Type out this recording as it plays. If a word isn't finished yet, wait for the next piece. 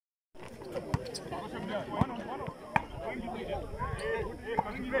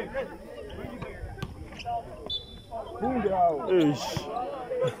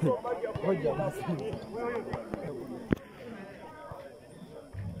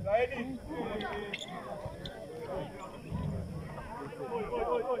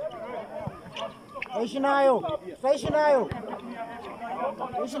Ishi nayo.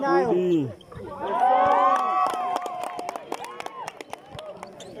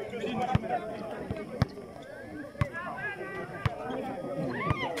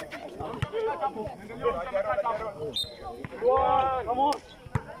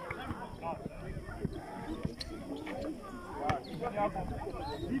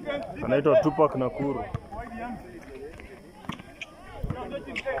 Anaitwa Tupac Nakuru.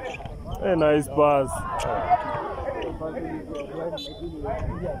 Hey, nice pass.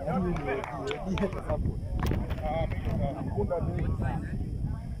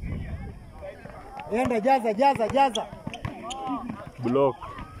 Enda jaza. Block.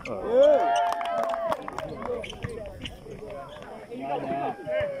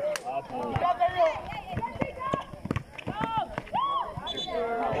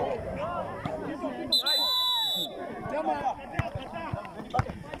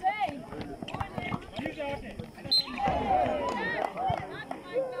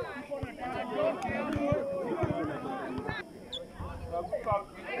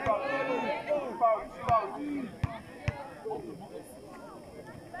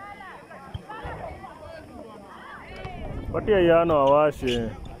 Patia Yano awashe.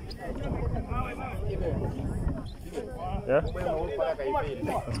 Yeah?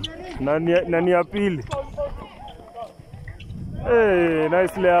 Nani ya pili. Hey,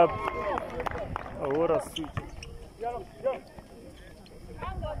 nice layup. Oh, what a switch.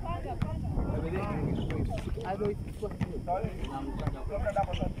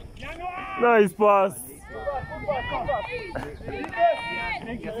 Nice pass.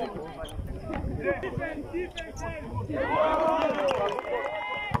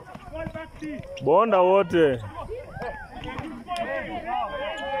 Bonda wote.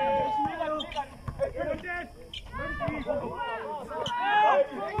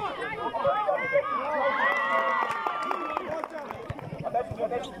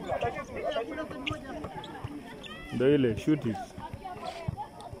 Ndio ile shoot it.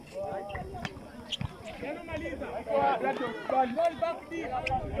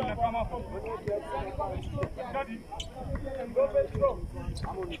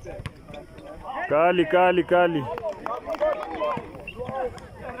 Kali.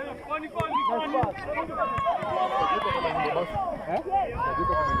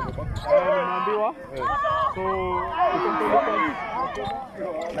 So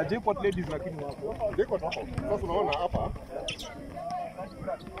na jackpot ladies lakini wapo. Jackpot hapo. Sasa unaona hapa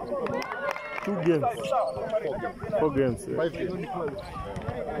 2 games. 4 games. 5 games.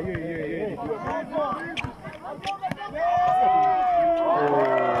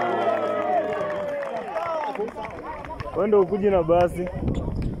 Wende ukuje na basi.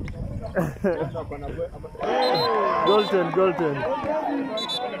 Golden.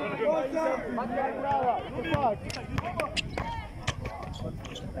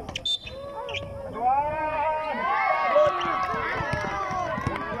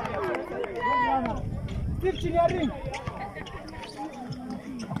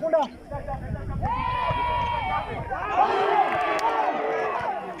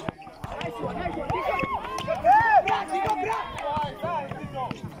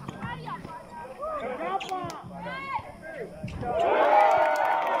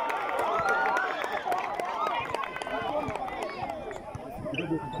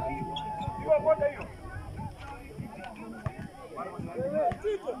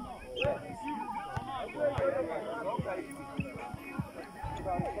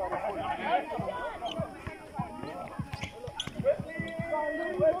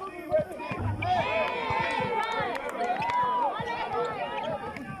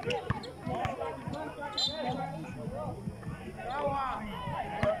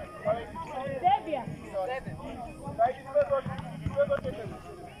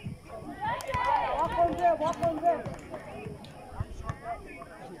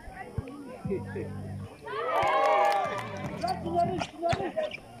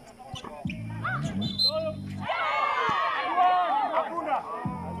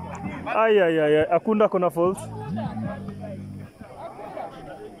 Ay, Akunda kona falls.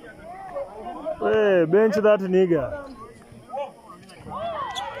 Hey, bench that nigga.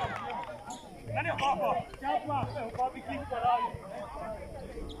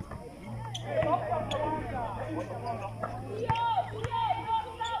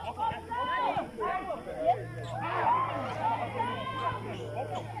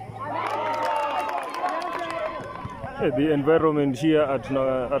 The environment here at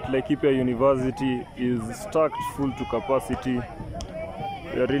Laikipia University is stacked full to capacity.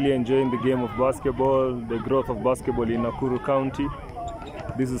 We are really enjoying the game of basketball, the growth of basketball in Nakuru County.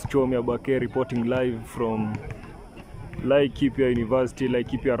 This is Chomia Bake reporting live from Laikipia University,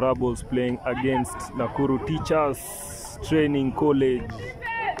 Laikipia Rubbles playing against NAKURU Teachers Training College.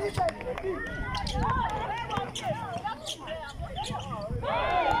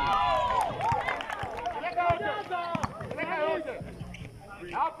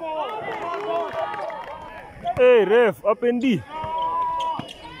 Hey ref, up and D.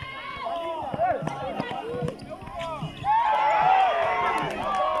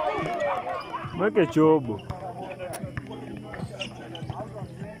 Make a chobo.